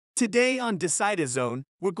Today on Decide a Zone,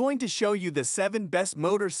 we're going to show you the 7 best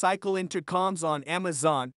motorcycle intercoms on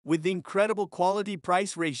Amazon with incredible quality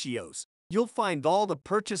price ratios. You'll find all the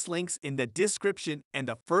purchase links in the description and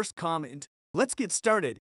the first comment. Let's get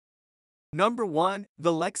started. Number 1.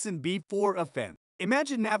 The Lexan B4 FM.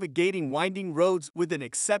 Imagine navigating winding roads with an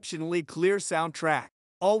exceptionally clear soundtrack,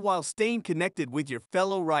 all while staying connected with your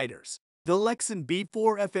fellow riders. The Lexan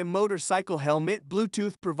B4 FM motorcycle helmet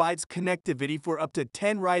Bluetooth provides connectivity for up to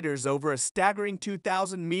 10 riders over a staggering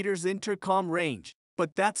 2,000 meters intercom range.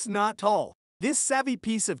 But that's not all. This savvy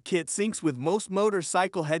piece of kit syncs with most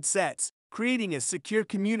motorcycle headsets, creating a secure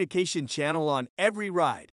communication channel on every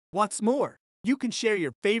ride. What's more, you can share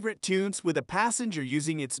your favorite tunes with a passenger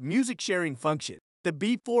using its music sharing function. The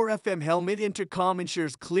B4 FM helmet intercom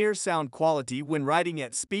ensures clear sound quality when riding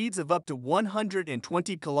at speeds of up to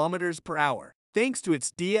 120 km per hour, thanks to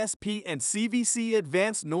its DSP and CVC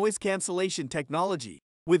advanced noise cancellation technology.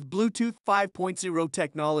 With Bluetooth 5.0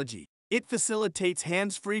 technology, it facilitates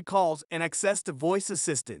hands-free calls and access to voice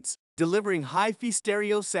assistants, delivering hi-fi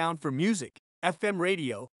stereo sound for music, FM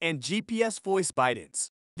radio, and GPS voice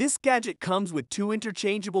guidance. This gadget comes with 2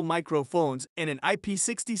 interchangeable microphones and an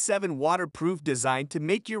IP67 waterproof design to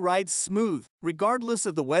make your rides smooth, regardless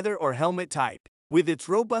of the weather or helmet type. With its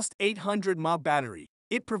robust 800 mAh battery,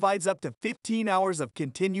 it provides up to 15 hours of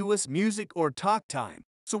continuous music or talk time.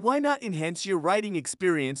 So why not enhance your riding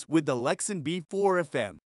experience with the Lexan B4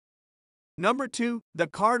 FM? Number 2. The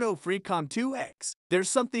Cardo Freecom 2X. There's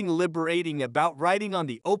something liberating about riding on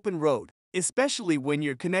the open road, especially when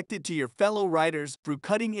you're connected to your fellow riders through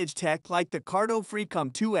cutting-edge tech like the Cardo Freecom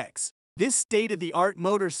 2X. This state-of-the-art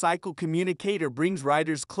motorcycle communicator brings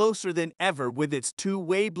riders closer than ever with its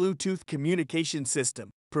 2-way Bluetooth communication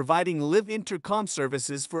system, providing live intercom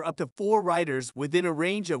services for up to 4 riders within a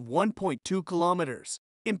range of 1.2 kilometers.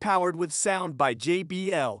 Empowered with sound by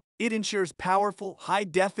JBL, it ensures powerful,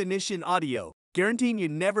 high-definition audio, guaranteeing you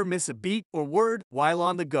never miss a beat or word while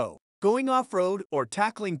on the go. Going off-road or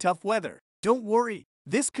tackling tough weather? Don't worry,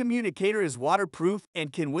 this communicator is waterproof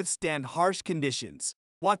and can withstand harsh conditions.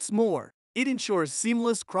 What's more, it ensures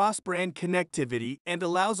seamless cross-brand connectivity and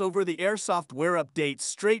allows over-the-air software updates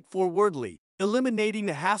straightforwardly, eliminating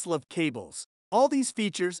the hassle of cables. All these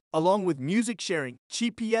features, along with music sharing,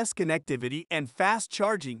 GPS connectivity, and fast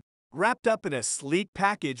charging, wrapped up in a sleek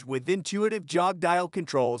package with intuitive jog dial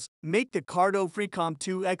controls, make the Cardo Freecom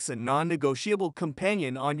 2X a non-negotiable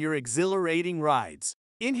companion on your exhilarating rides.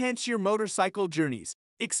 Enhance your motorcycle journeys.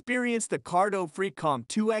 Experience the Cardo Freecom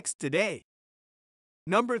 2X today.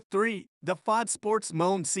 Number 3. The FOD Sports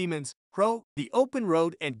Moon Siemens Pro. The open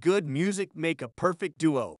road and good music make a perfect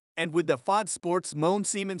duo. And with the FOD Sports Moon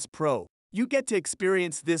Siemens Pro, you get to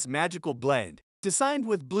experience this magical blend. Designed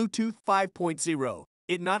with Bluetooth 5.0,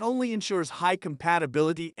 it not only ensures high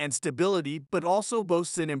compatibility and stability but also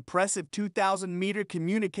boasts an impressive 2,000-meter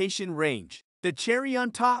communication range. The cherry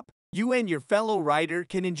on top, you and your fellow rider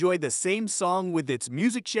can enjoy the same song with its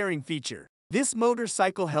music sharing feature. This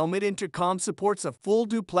motorcycle helmet intercom supports a full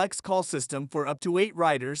duplex call system for up to 8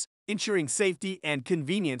 riders, ensuring safety and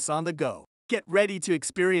convenience on the go. Get ready to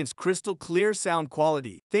experience crystal clear sound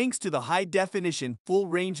quality thanks to the high-definition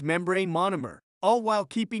full-range membrane monomer, all while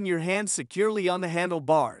keeping your hands securely on the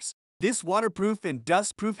handlebars. This waterproof and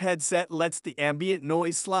dustproof headset lets the ambient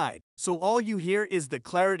noise slide, so all you hear is the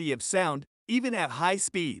clarity of sound, even at high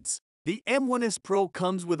speeds. The M1S Pro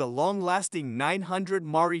comes with a long-lasting 900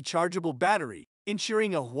 mAh rechargeable battery,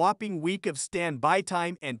 ensuring a whopping week of standby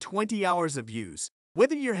time and 20 hours of use.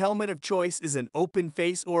 Whether your helmet of choice is an open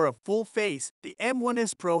face or a full face, the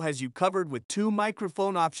M1S Pro has you covered with 2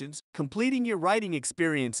 microphone options, completing your riding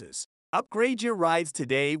experiences. Upgrade your rides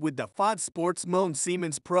today with the FOD Sports Moon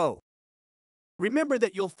Siemens Pro. Remember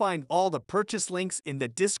that you'll find all the purchase links in the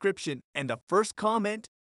description and the first comment.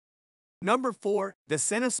 Number 4. The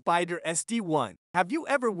Sena Spider SD1. Have you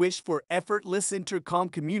ever wished for effortless intercom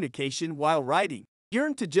communication while riding?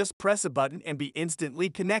 Yearn to just press a button and be instantly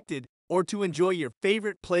connected, or to enjoy your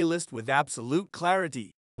favorite playlist with absolute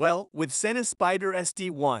clarity? Well, with Sena Spider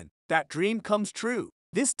SD1, that dream comes true.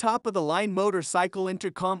 This top-of-the-line motorcycle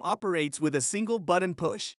intercom operates with a single button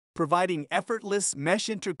push, providing effortless mesh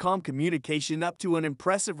intercom communication up to an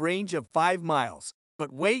impressive range of 5 miles.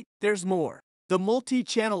 But wait, there's more. The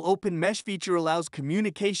multi-channel open mesh feature allows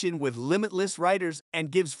communication with limitless riders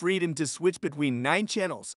and gives freedom to switch between 9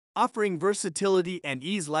 channels, offering versatility and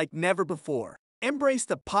ease like never before. Embrace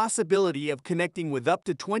the possibility of connecting with up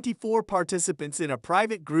to 24 participants in a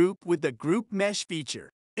private group with the Group Mesh feature.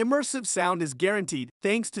 Immersive sound is guaranteed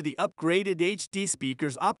thanks to the upgraded HD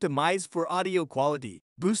speakers optimized for audio quality,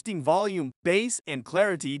 boosting volume, bass, and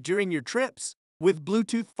clarity during your trips. With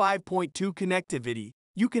Bluetooth 5.2 connectivity,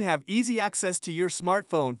 you can have easy access to your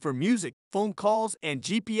smartphone for music, phone calls, and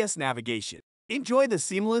GPS navigation. Enjoy the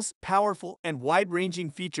seamless, powerful, and wide-ranging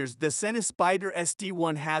features the Sena Spider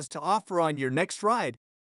SD1 has to offer on your next ride.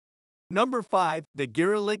 Number 5. The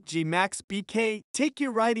Girolic G Max BK. Take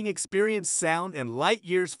your riding experience sound and light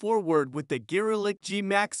years forward with the Girolic G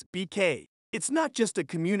Max BK. It's not just a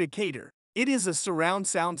communicator, it is a surround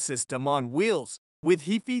sound system on wheels. With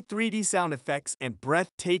Hi-Fi 3D sound effects and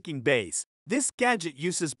breathtaking bass, this gadget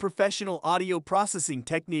uses professional audio processing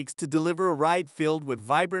techniques to deliver a ride filled with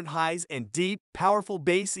vibrant highs and deep, powerful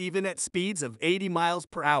bass even at speeds of 80 miles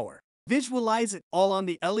per hour. Visualize it all on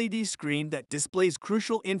the LED screen that displays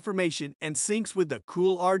crucial information and syncs with the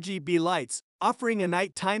cool RGB lights, offering a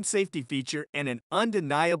nighttime safety feature and an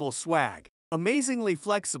undeniable swag. Amazingly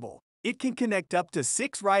flexible, it can connect up to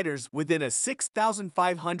 6 riders within a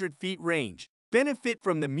 6,500 feet range. Benefit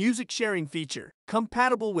from the music sharing feature,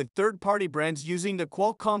 compatible with third-party brands using the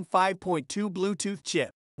Qualcomm 5.2 Bluetooth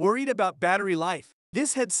chip. Worried about battery life?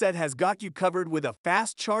 This headset has got you covered with a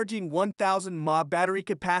fast-charging 1000 mAh battery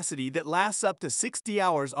capacity that lasts up to 60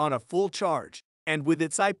 hours on a full charge. And with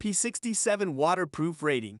its IP67 waterproof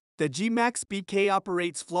rating, the G-Max BK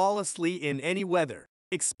operates flawlessly in any weather.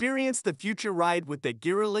 Experience the future ride with the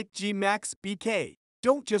Girolic G-Max BK.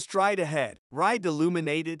 Don't just ride ahead, ride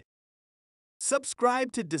illuminated.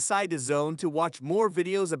 Subscribe to Decide Zone to watch more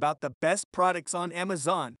videos about the best products on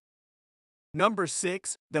Amazon. Number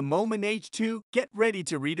 6. The Moment H2. Get ready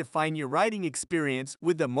to redefine your riding experience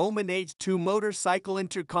with the Moment H2 motorcycle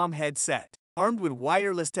intercom headset. Armed with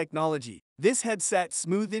wireless technology, this headset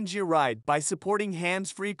smoothens your ride by supporting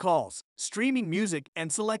hands-free calls, streaming music,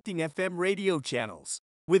 and selecting FM radio channels.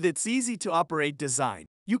 With its easy-to-operate design,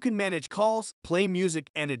 you can manage calls, play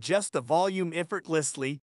music, and adjust the volume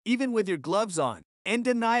effortlessly, even with your gloves on.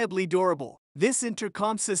 Undeniably durable, this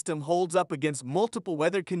intercom system holds up against multiple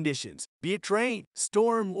weather conditions, be it rain,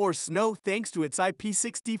 storm, or snow, thanks to its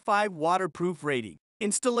IP65 waterproof rating.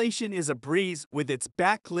 Installation is a breeze with its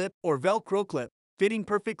back clip or Velcro clip, fitting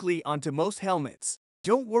perfectly onto most helmets.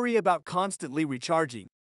 Don't worry about constantly recharging.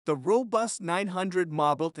 The robust 900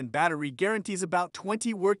 mAh built-in battery guarantees about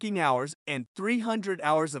 20 working hours and 300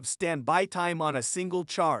 hours of standby time on a single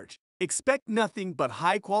charge. Expect nothing but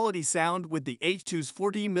high-quality sound with the H2's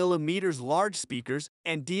 40mm large speakers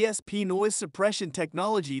and DSP noise suppression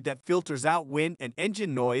technology that filters out wind and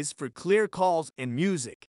engine noise for clear calls and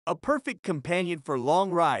music. A perfect companion for long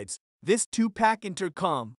rides, this 2-pack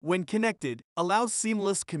intercom, when connected, allows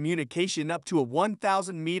seamless communication up to a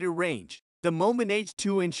 1,000-meter range. The Moment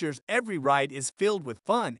H2 ensures every ride is filled with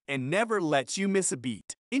fun and never lets you miss a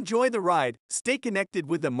beat. Enjoy the ride, stay connected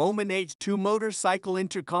with the Moment H2 motorcycle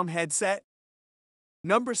intercom headset.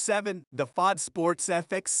 Number 7. The FOD Sports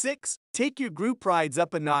FX6. Take your group rides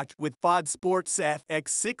up a notch with FOD Sports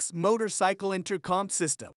FX6 motorcycle intercom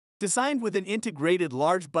system. Designed with an integrated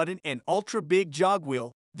large button and ultra-big jog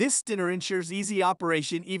wheel, this stinner ensures easy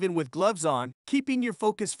operation even with gloves on, keeping your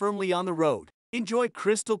focus firmly on the road. Enjoy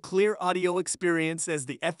crystal-clear audio experience as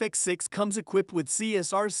the FX6 comes equipped with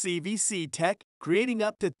CSR-CVC tech, creating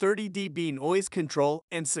up to 30 dB noise control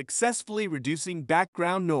and successfully reducing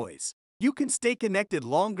background noise. You can stay connected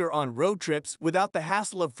longer on road trips without the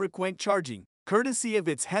hassle of frequent charging, courtesy of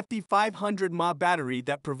its hefty 500 mAh battery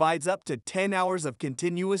that provides up to 10 hours of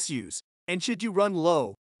continuous use. And should you run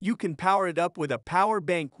low, you can power it up with a power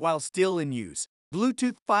bank while still in use.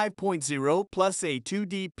 Bluetooth 5.0 plus a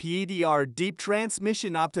 2D PDR deep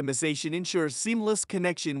transmission optimization ensures seamless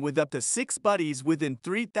connection with up to 6 buddies within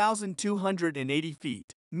 3,280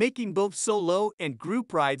 feet, making both solo and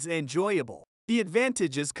group rides enjoyable. The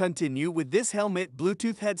advantages continue with this helmet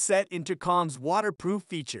Bluetooth headset intercom's waterproof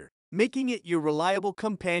feature, making it your reliable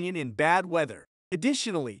companion in bad weather.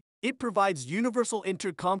 Additionally, it provides universal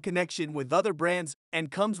intercom connection with other brands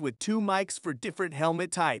and comes with 2 mics for different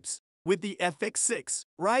helmet types. With the FX6,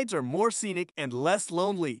 rides are more scenic and less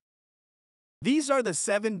lonely. These are the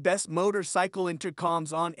 7 best motorcycle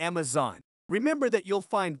intercoms on Amazon. Remember that you'll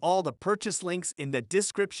find all the purchase links in the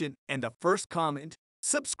description and the first comment.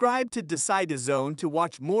 Subscribe to Decide Zone to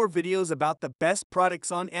watch more videos about the best products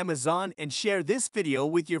on Amazon and share this video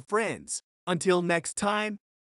with your friends. Until next time.